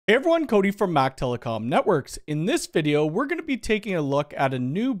Hey everyone, Cody from Mactelecom Networks. In this video, we're going to be taking a look at a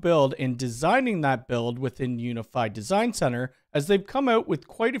new build and designing that build within UniFi Design Center, as they've come out with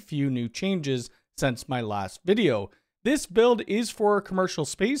quite a few new changes since my last video. This build is for a commercial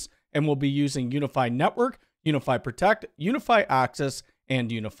space and we'll be using UniFi Network, UniFi Protect, UniFi Access, and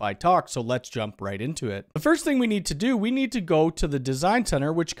UniFi Talk, so let's jump right into it. The first thing we need to do, we need to go to the Design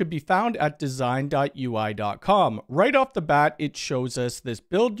Center, which could be found at design.ui.com. Right off the bat, it shows us this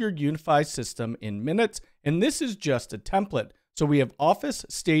build your UniFi system in minutes, and this is just a template. So we have office,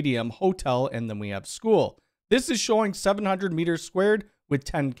 stadium, hotel, and then we have school. This is showing 700 meters squared with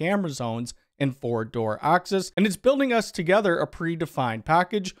 10 camera zones and 4 door access, and it's building us together a predefined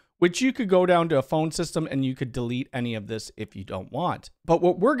package, which you could go down to a phone system and you could delete any of this if you don't want. But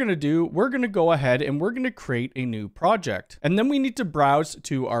what we're gonna do, we're gonna go ahead and we're gonna create a new project. And then we need to browse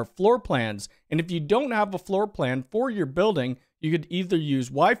to our floor plans. And if you don't have a floor plan for your building, you could either use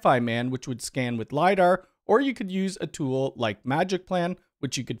Wi-Fi Man, which would scan with LiDAR, or you could use a tool like Magic Plan,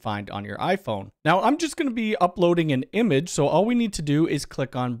 which you could find on your iPhone. Now, I'm just gonna be uploading an image, so all we need to do is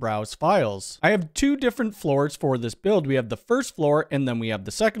click on Browse Files. I have two different floors for this build. We have the first floor and then we have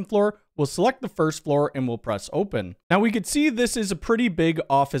the second floor. We'll select the first floor and we'll press open. Now we can see this is a pretty big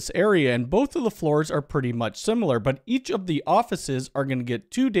office area and both of the floors are pretty much similar, but each of the offices are gonna get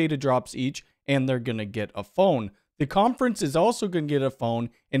 2 data drops each and they're gonna get a phone. The conference is also going to get a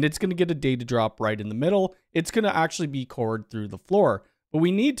phone and it's going to get a data drop right in the middle. It's going to actually be cored through the floor. But we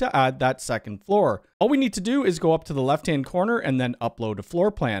need to add that second floor. All we need to do is go up to the left-hand corner and then upload a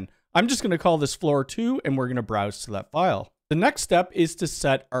floor plan. I'm just going to call this floor 2 and we're going to browse to that file. The next step is to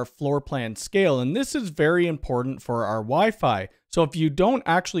set our floor plan scale, and this is very important for our Wi-Fi. So if you don't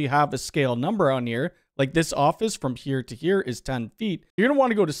actually have a scale number on here, like this office from here to here is 10 feet, you're going to want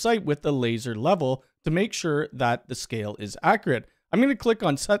to go to site with the laser level to make sure that the scale is accurate. I'm going to click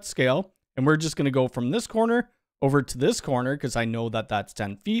on set scale and we're just going to go from this corner over to this corner because I know that that's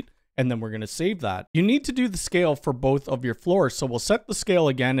 10 feet, and then we're going to save that. You need to do the scale for both of your floors, so we'll set the scale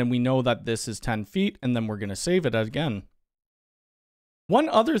again and we know that this is 10 feet, and then we're going to save it again. One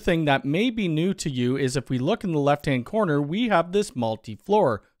other thing that may be new to you is if we look in the left-hand corner, we have this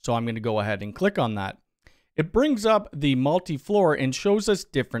multi-floor, so I'm going to go ahead and click on that. It brings up the multi-floor and shows us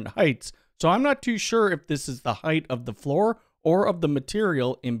different heights, so I'm not too sure if this is the height of the floor or of the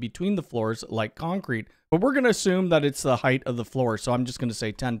material in between the floors like concrete. But we're going to assume that it's the height of the floor. So I'm just going to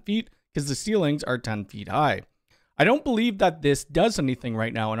say 10 feet because the ceilings are 10 feet high. I don't believe that this does anything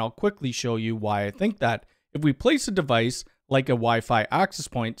right now, and I'll quickly show you why I think that. If we place a device like a Wi-Fi access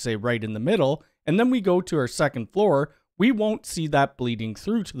point, say right in the middle, and then we go to our second floor, we won't see that bleeding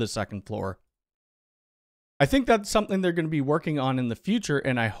through to the second floor. I think that's something they're going to be working on in the future,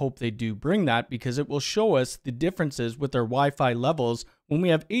 and I hope they do bring that because it will show us the differences with our Wi-Fi levels when we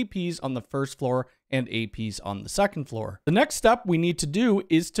have APs on the first floor and APs on the second floor. The next step we need to do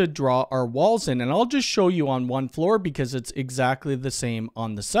is to draw our walls in, and I'll just show you on one floor because it's exactly the same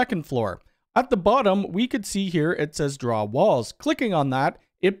on the second floor. At the bottom, we could see here it says draw walls. Clicking on that,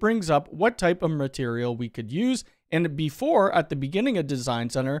 it brings up what type of material we could use, and before, at the beginning of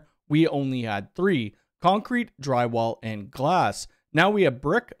Design Center, we only had 3. Concrete, drywall, and glass. Now we have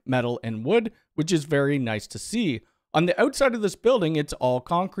brick, metal, and wood, which is very nice to see. On the outside of this building, it's all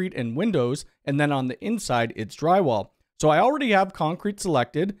concrete and windows, and then on the inside, it's drywall. So I already have concrete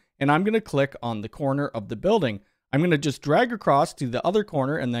selected, and I'm going to click on the corner of the building. I'm going to just drag across to the other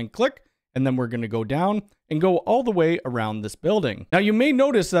corner and then click, and then we're going to go down and go all the way around this building. Now you may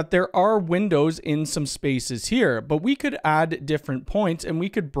notice that there are windows in some spaces here, but we could add different points and we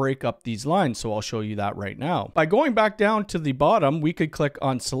could break up these lines. So I'll show you that right now. By going back down to the bottom, we could click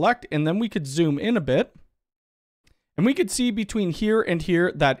on select and then we could zoom in a bit. And we could see between here and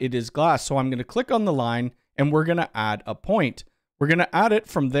here that it is glass. So I'm going to click on the line and we're going to add a point. We're going to add it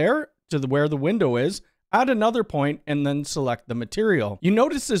from there to where the window is. Add another point and then select the material. You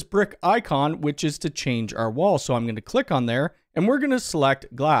notice this brick icon, which is to change our wall. So I'm going to click on there and we're going to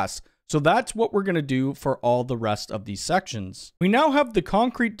select glass. So that's what we're going to do for all the rest of these sections. We now have the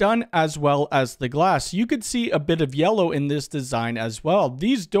concrete done as well as the glass. You could see a bit of yellow in this design as well.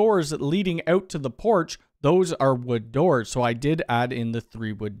 These doors leading out to the porch, those are wood doors. So I did add in the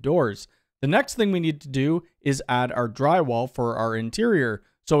 3 wood doors. The next thing we need to do is add our drywall for our interior.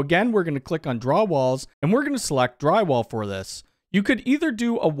 So again, we're going to click on draw walls and we're going to select drywall for this. You could either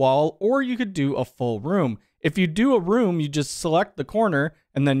do a wall or you could do a full room. If you do a room, you just select the corner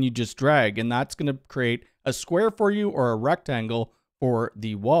and then you just drag, and that's going to create a square for you or a rectangle for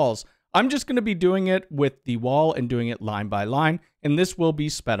the walls. I'm just going to be doing it with the wall and doing it line by line, and this will be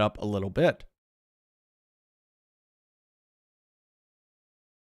sped up a little bit.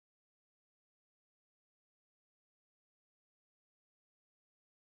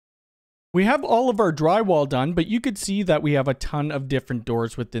 We have all of our drywall done, but you could see that we have a ton of different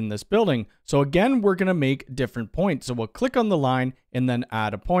doors within this building. So again, we're going to make different points. So we'll click on the line and then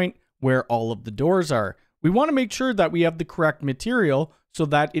add a point where all of the doors are. We want to make sure that we have the correct material so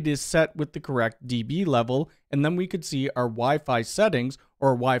that it is set with the correct dB level. And then we could see our Wi-Fi settings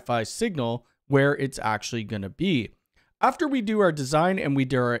or Wi-Fi signal where it's actually going to be. After we do our design and we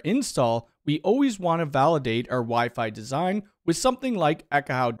do our install, we always want to validate our Wi-Fi design with something like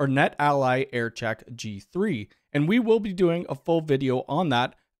Ekahau or NetAlly AirCheck G3. And we will be doing a full video on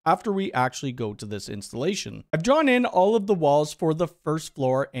that after we actually go to this installation. I've drawn in all of the walls for the first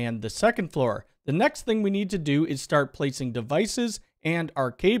floor and the second floor. The next thing we need to do is start placing devices and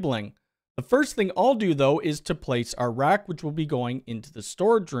our cabling. The first thing I'll do though is to place our rack, which will be going into the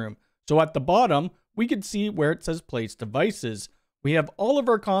storage room. So at the bottom, we can see where it says place devices. We have all of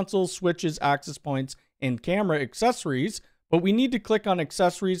our consoles, switches, access points, and camera accessories, but we need to click on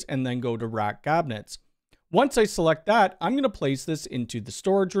accessories and then go to rack cabinets. Once I select that, I'm going to place this into the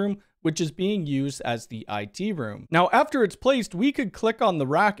storage room, which is being used as the IT room. Now, after it's placed, we could click on the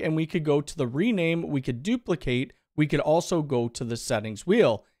rack and we could go to the rename, we could duplicate, we could also go to the settings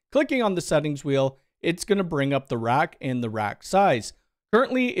wheel. Clicking on the settings wheel, it's going to bring up the rack and the rack size.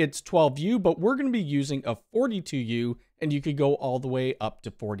 Currently, it's 12U, but we're going to be using a 42U, and you could go all the way up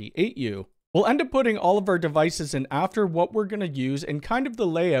to 48U. We'll end up putting all of our devices in after what we're going to use and kind of the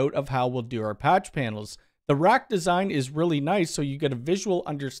layout of how we'll do our patch panels. The rack design is really nice, so you get a visual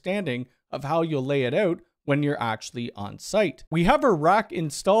understanding of how you'll lay it out when you're actually on site. We have our rack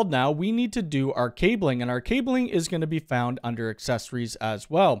installed now. We need to do our cabling, and our cabling is going to be found under accessories as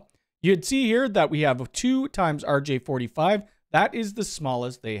well. You'd see here that we have 2 times RJ45. That is the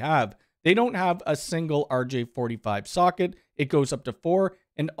smallest they have. They don't have a single RJ45 socket. It goes up to 4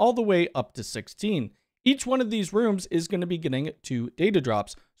 and all the way up to 16. Each one of these rooms is going to be getting 2 data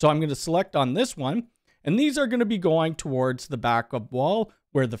drops. So I'm going to select on this one, and these are going to be going towards the backup wall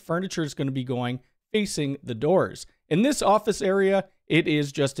where the furniture is going to be going facing the doors. In this office area, it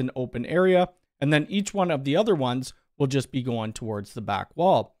is just an open area, and then each one of the other ones will just be going towards the back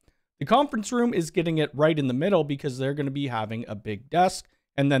wall. The conference room is getting it right in the middle because they're going to be having a big desk,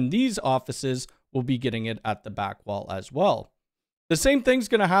 and then these offices will be getting it at the back wall as well. The same thing's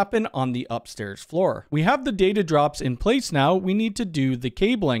going to happen on the upstairs floor. We have the data drops in place now. We need to do the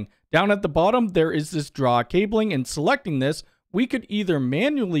cabling. Down at the bottom, there is this draw cabling, and selecting this, we could either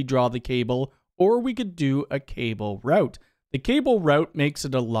manually draw the cable or we could do a cable route. The cable route makes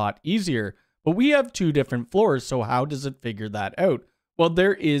it a lot easier, but we have 2 different floors, so how does it figure that out? Well,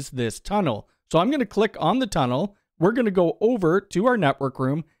 there is this tunnel. So I'm going to click on the tunnel. We're going to go over to our network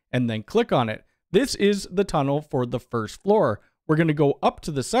room and then click on it. This is the tunnel for the first floor. We're going to go up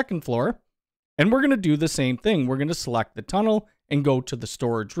to the second floor, and we're going to do the same thing. We're going to select the tunnel and go to the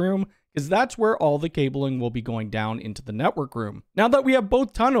storage room because that's where all the cabling will be going down into the network room. Now that we have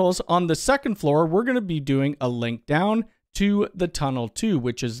both tunnels on the second floor, we're going to be doing a link down to the tunnel 2,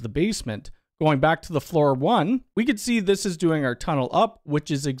 which is the basement. Going back to the floor 1, we could see this is doing our tunnel up, which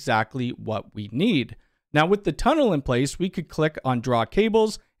is exactly what we need. Now with the tunnel in place, we could click on draw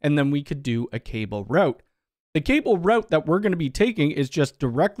cables, and then we could do a cable route. The cable route that we're going to be taking is just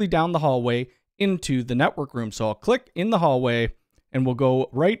directly down the hallway into the network room. So I'll click in the hallway and we'll go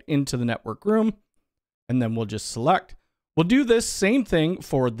right into the network room, and then we'll just select. We'll do this same thing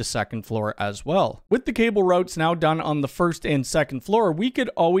for the second floor as well. With the cable routes now done on the first and second floor, we could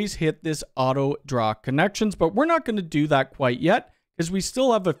always hit this auto draw connections, but we're not going to do that quite yet because we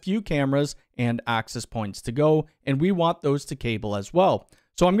still have a few cameras and access points to go, and we want those to cable as well.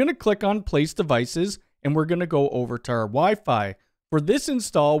 So I'm going to click on place devices, and we're going to go over to our Wi-Fi. For this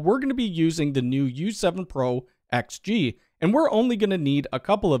install, we're going to be using the new U7 Pro XG, and we're only going to need a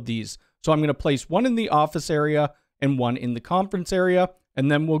couple of these. So I'm going to place one in the office area and one in the conference area,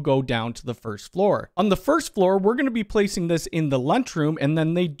 and then we'll go down to the first floor. On the first floor, we're going to be placing this in the lunchroom, and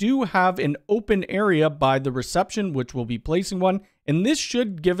then they do have an open area by the reception, which we'll be placing one, and this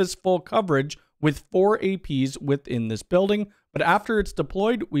should give us full coverage with 4 APs within this building, but after it's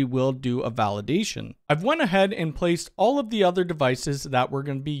deployed, we will do a validation. I've went ahead and placed all of the other devices that we're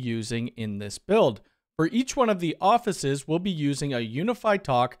going to be using in this build. For each one of the offices, we'll be using a UniFi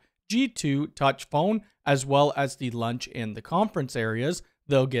Talk G2 touch phone, as well as the lunch and the conference areas.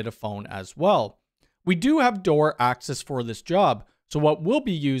 They'll get a phone as well. We do have door access for this job, so what we'll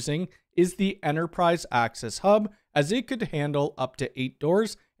be using is the Enterprise Access Hub, as it could handle up to 8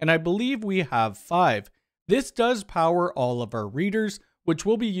 doors, and I believe we have 5. This does power all of our readers, which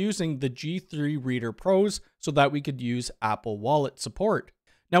we'll be using the G3 Reader Pros so that we could use Apple Wallet support.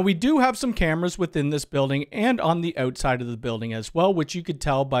 Now we do have some cameras within this building and on the outside of the building as well, which you could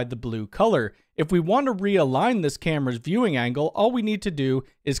tell by the blue color. If we want to realign this camera's viewing angle, all we need to do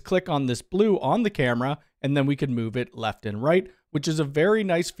is click on this blue on the camera, and then we can move it left and right, which is a very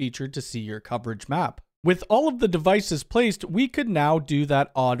nice feature to see your coverage map. With all of the devices placed, we could now do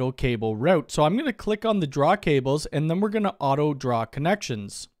that auto cable route. So I'm going to click on the draw cables, and then we're going to auto draw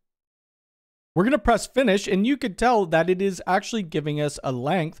connections. We're going to press finish, and you could tell that it is actually giving us a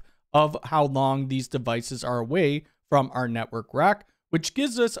length of how long these devices are away from our network rack, which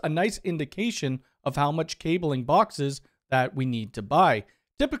gives us a nice indication of how much cabling boxes that we need to buy.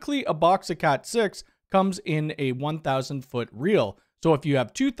 Typically, a box of Cat6 comes in a 1,000 foot reel. So if you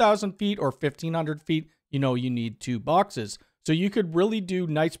have 2,000 feet or 1,500 feet, you know you need 2 boxes. So you could really do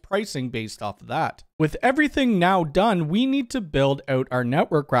nice pricing based off of that. With everything now done, we need to build out our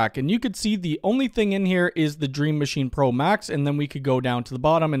network rack. And you could see the only thing in here is the Dream Machine Pro Max. And then we could go down to the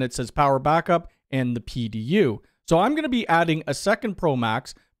bottom and it says power backup and the PDU. So I'm going to be adding a second Pro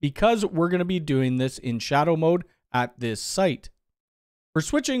Max because we're going to be doing this in shadow mode at this site. For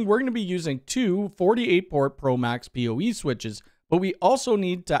switching, we're going to be using 2 48-port Pro Max PoE switches, but we also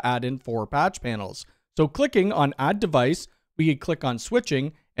need to add in 4 patch panels. So clicking on Add Device, we can click on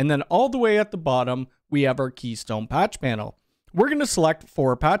Switching, and then all the way at the bottom, we have our Keystone patch panel. We're going to select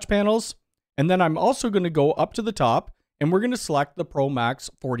 4 patch panels, and then I'm also going to go up to the top, and we're going to select the Pro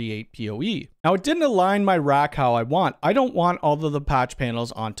Max 48 PoE. Now, it didn't align my rack how I want. I don't want all of the patch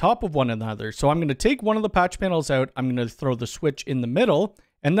panels on top of one another, so I'm going to take one of the patch panels out, I'm going to throw the switch in the middle,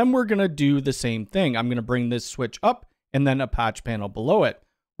 and then we're going to do the same thing. I'm going to bring this switch up, and then a patch panel below it.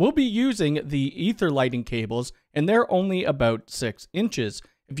 We'll be using the Ether lighting cables, and they're only about 6 inches.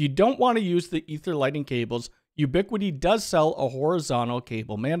 If you don't want to use the Ether lighting cables, Ubiquiti does sell a horizontal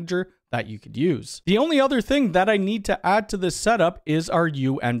cable manager that you could use. The only other thing that I need to add to this setup is our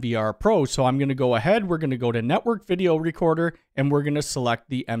UNVR Pro. So I'm going to go ahead, we're going to go to Network Video Recorder, and we're going to select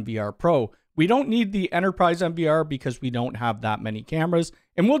the NVR Pro. We don't need the Enterprise NVR because we don't have that many cameras,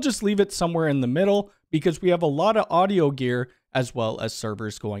 and we'll just leave it somewhere in the middle because we have a lot of audio gear as well as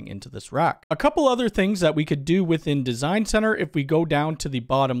servers going into this rack. A couple other things that we could do within Design Center, if we go down to the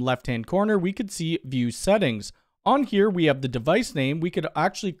bottom left-hand corner, we could see View Settings. On here, we have the device name. We could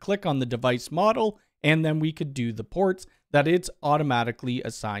actually click on the device model, and then we could do the ports that it's automatically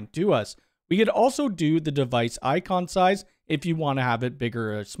assigned to us. We could also do the device icon size if you want to have it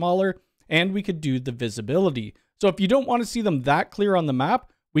bigger or smaller, and we could do the visibility. So if you don't want to see them that clear on the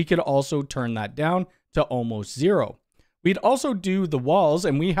map, we could also turn that down to almost 0. We'd also do the walls,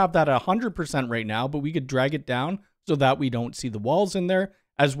 and we have that at 100% right now, but we could drag it down so that we don't see the walls in there,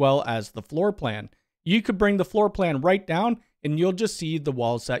 as well as the floor plan. You could bring the floor plan right down, and you'll just see the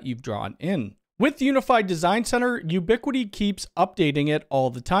walls that you've drawn in. With UniFi Design Center, Ubiquiti keeps updating it all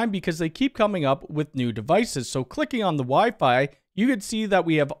the time because they keep coming up with new devices. So clicking on the Wi-Fi, you could see that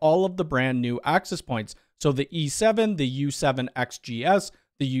we have all of the brand new access points. So the E7, the U7XGS,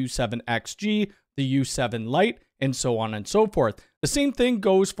 the U7XG, the U7 Lite, and so on and so forth. The same thing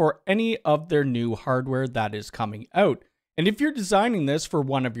goes for any of their new hardware that is coming out. And if you're designing this for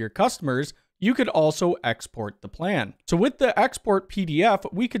one of your customers, you could also export the plan. So with the export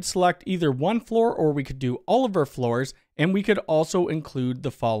PDF, we could select either one floor or we could do all of our floors, and we could also include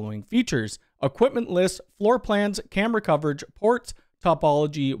the following features: equipment list, floor plans, camera coverage, ports,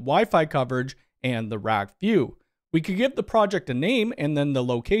 topology, Wi-Fi coverage, and the rack view. We could give the project a name and then the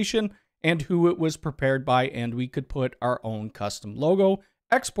location and who it was prepared by, and we could put our own custom logo,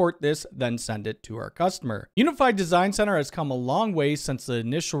 export this, then send it to our customer. UniFi Design Center has come a long way since the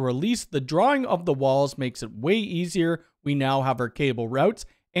initial release. The drawing of the walls makes it way easier. We now have our cable routes,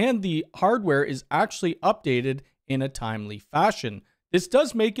 and the hardware is actually updated in a timely fashion. This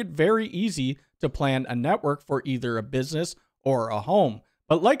does make it very easy to plan a network for either a business or a home.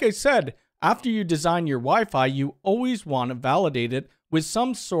 But like I said, after you design your Wi-Fi, you always want to validate it with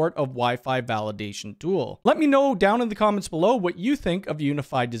some sort of Wi-Fi validation tool. Let me know down in the comments below what you think of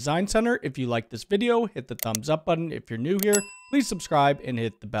UniFi Design Center. If you like this video, hit the thumbs up button. If you're new here, please subscribe and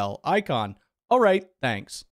hit the bell icon. All right, thanks.